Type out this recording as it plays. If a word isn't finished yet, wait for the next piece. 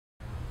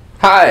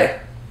Hi,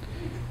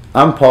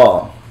 I'm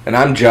Paul. and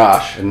I'm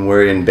Josh. And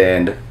we're in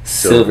band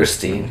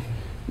Silverstein.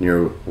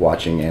 You're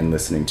watching and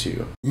listening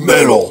to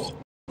Metal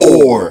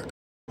or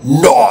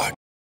not.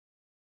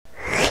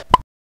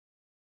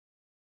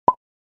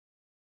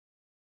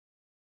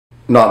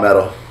 Not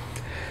metal.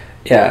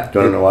 Yeah. Do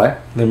you want to know why?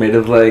 They're made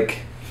of, like,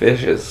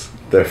 fishes.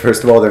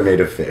 First of all, they're made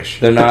of fish.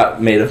 They're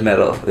not made of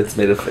metal. It's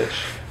made of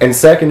fish. And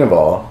second of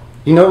all,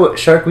 you know what?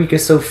 Shark Week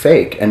is so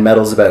fake, and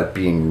metal's about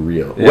being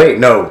real. Yeah. Wait,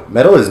 no.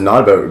 Metal is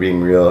not about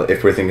being real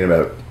if we're thinking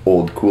about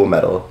old cool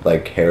metal,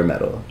 like hair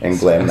metal and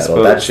glam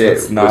metal. That shit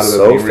It's not was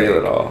about so being fake. real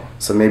at all.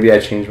 So maybe I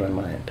changed my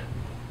mind.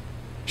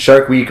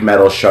 Shark Week,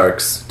 metal,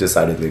 sharks,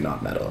 decidedly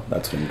not metal.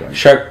 That's what I'm going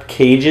Shark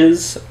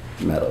cages,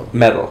 Metal.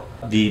 metal.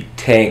 The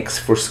tanks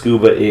for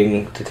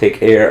scuba-ing to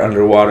take air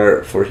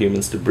underwater for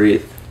humans to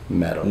breathe,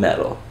 Metal.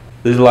 metal.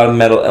 There's a lot of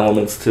metal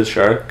elements to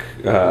shark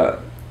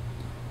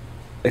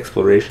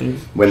exploration.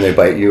 When they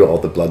bite you, all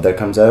the blood that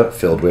comes out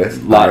filled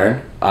with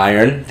iron.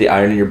 Iron. The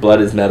iron in your blood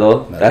is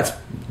metal. Metal. That's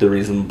the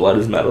reason blood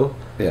is metal.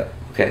 Yeah.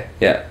 Okay,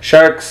 yeah.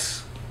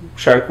 Sharks.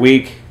 Shark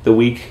Week. The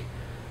week.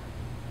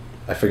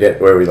 I forget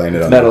where we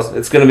landed on Metal. this.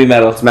 It's gonna be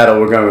metal. It's metal.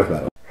 We're going with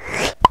metal.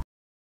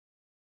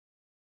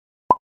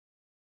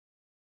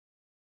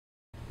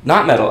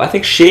 Not metal. I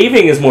think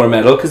shaving is more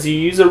metal because you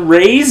use a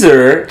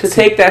razor to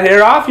take that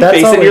hair off your That's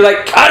face and always- you're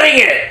like cutting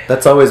it.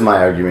 That's always my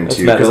argument That's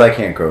too, metal. because I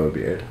can't grow a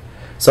beard.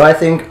 So I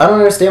think I don't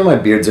understand why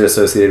beards are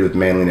associated with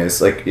manliness.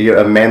 Like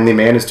a manly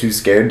man is too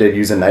scared to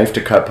use a knife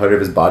to cut part of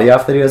his body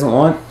off that he doesn't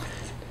want.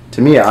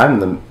 To me, I'm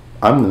the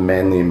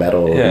manly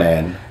metal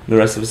man. The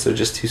rest of us are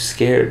just too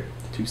scared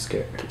Too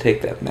scared. to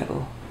take that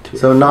metal.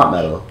 So not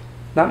metal.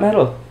 Not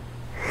metal.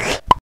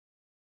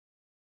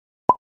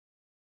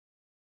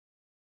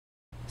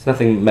 There's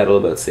nothing metal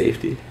about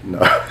safety. No.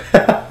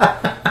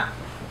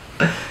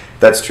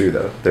 That's true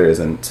though. There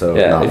isn't. So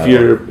Yeah, not if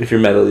metal. you're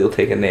metal, you'll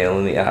take a nail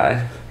in the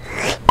eye.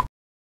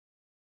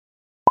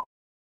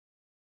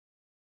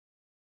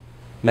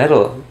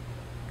 Metal.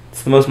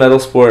 It's the most metal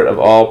sport of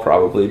all,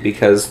 probably,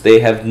 because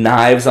they have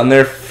knives on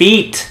their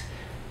feet.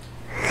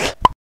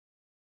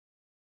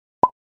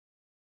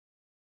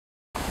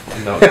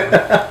 No,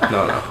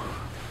 no.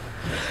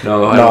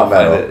 No, I Not don't find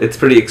metal. it. It's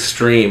pretty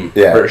extreme,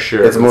 Yeah, for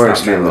sure. it's but more not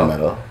extreme than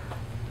metal.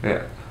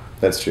 Yeah,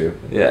 That's true.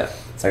 yeah.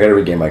 I gotta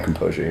regain my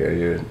composure here.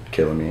 You're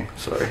killing me.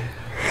 Sorry.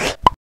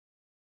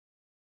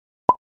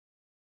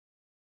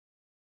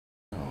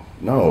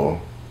 No,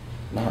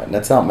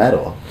 that's not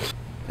metal.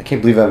 I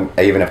can't believe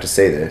I even have to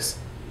say this.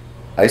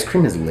 Ice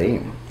cream is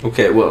lame.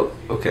 Okay, well,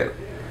 okay.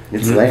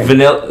 It's lame.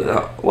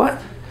 Vanilla.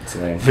 What? It's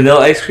lame.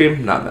 Vanilla ice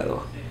cream, not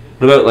metal.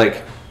 What about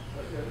like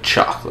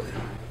chocolate?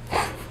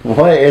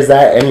 What is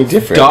that any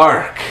different?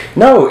 Dark.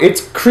 No,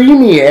 it's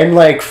creamy and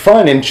like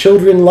fun, and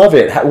children love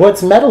it.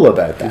 What's metal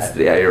about that?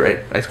 Yeah, you're right.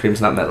 Ice cream's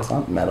not metal. It's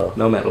not metal.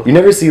 No metal. You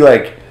never see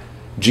like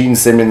Gene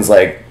Simmons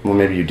like. Well,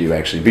 maybe you do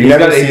actually, but you He's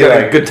never got, see he's got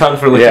like a good tongue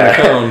for licking a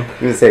cone. I'm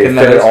gonna say Getting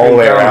fit that it ice all the cream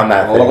way cone. around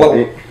that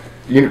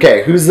thing.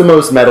 Okay, who's the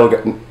most metal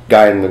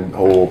guy in the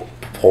whole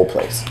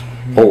place,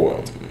 whole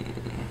world?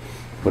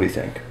 What do you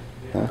think?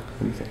 Huh? What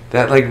do you think?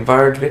 That like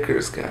Vard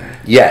Vickers guy.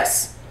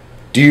 Yes.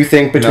 Do you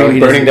think No, between he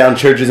burning doesn't. down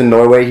churches in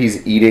Norway,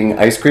 he's eating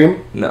ice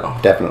cream? No.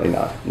 Definitely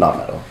not. Not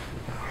metal.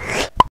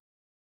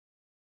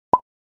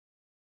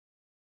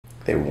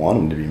 They want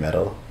him to be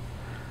metal.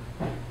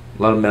 A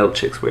lot of metal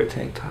chicks wear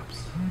tank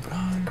tops.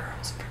 Oh, the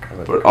girls. I forgot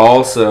about But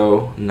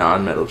also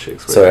non-metal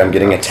chicks wear Sorry, tank I'm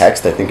getting a tops.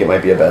 text. I think it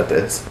might be about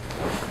this.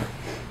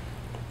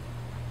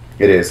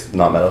 It is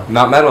not metal.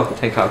 Not metal.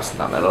 Tank tops,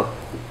 not metal.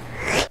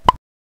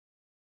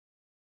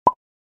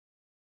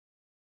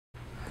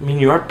 I mean,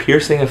 you are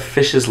piercing a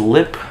fish's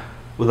lip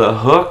with a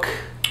hook.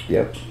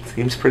 Yep.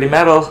 Seems pretty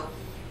metal.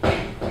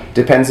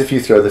 Depends if you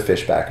throw the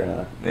fish back or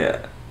not.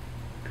 Yeah.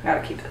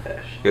 Gotta keep the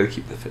fish. You gotta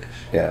keep the fish.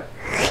 Yeah.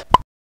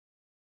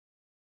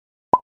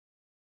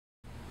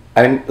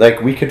 And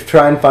like we could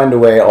try and find a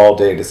way all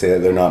day to say that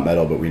they're not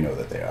metal, but we know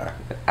that they are.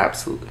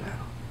 Absolutely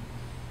metal.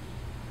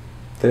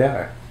 They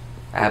are.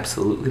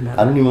 Absolutely I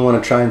metal. don't even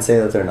want to try and say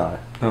that they're not.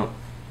 No.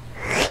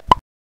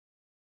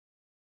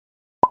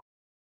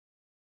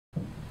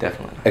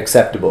 Definitely not.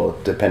 Acceptable,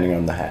 depending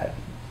on the hat.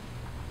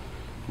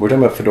 We're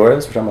talking about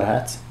fedoras? We're talking about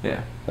hats? Yeah.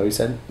 Is that what you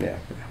said? Yeah.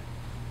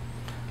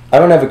 I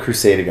don't have a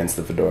crusade against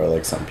the fedora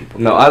like some people.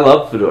 No, I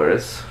love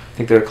fedoras. I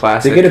think they're a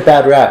classic. They get a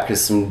bad rap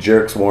because some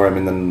jerks wore them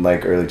in the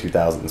like early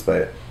 2000s,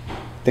 but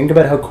think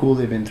about how cool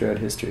they've been throughout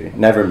history.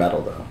 Never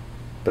metal though,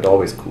 but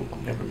always cool.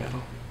 Never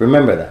metal.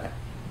 Remember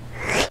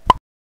that.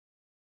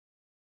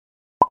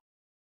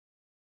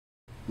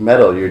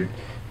 Metal, you're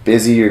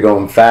busy, you're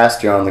going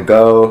fast, you're on the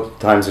go,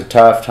 times are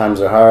tough, times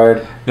are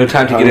hard. No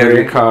time to get out of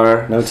Hungry. your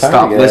car. No time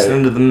Stop to get listening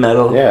out. to the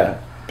metal. Yeah,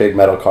 big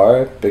metal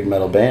car, big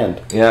metal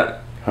band. Yeah.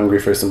 Hungry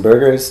for some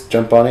burgers,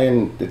 jump on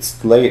in,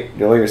 it's late,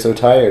 you're so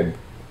tired.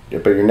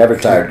 But you're never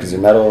tired because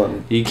you're metal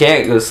and You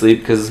can't go to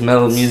sleep because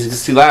metal music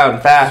is too loud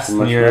and fast, Too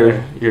and much you're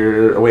metal.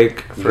 you're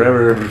awake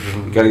forever.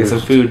 You gotta get some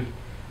food.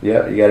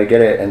 yeah, you gotta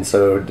get it. And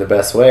so the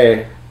best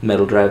way,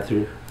 Metal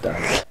drive-through,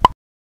 done.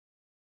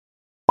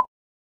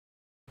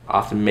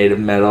 often made of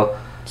metal.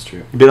 It's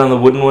true. You been on the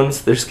wooden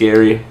ones? They're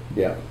scary.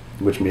 Yeah,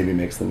 which maybe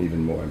makes them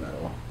even more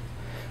metal.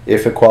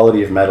 If a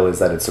quality of metal is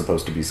that it's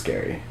supposed to be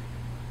scary.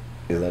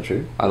 Is that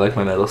true? I like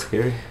my metal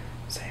scary.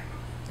 Same.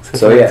 Except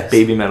So when yes. it's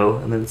baby metal,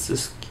 and then it's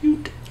just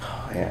cute.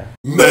 Oh, yeah.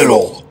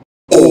 Metal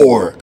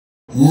or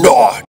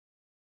not.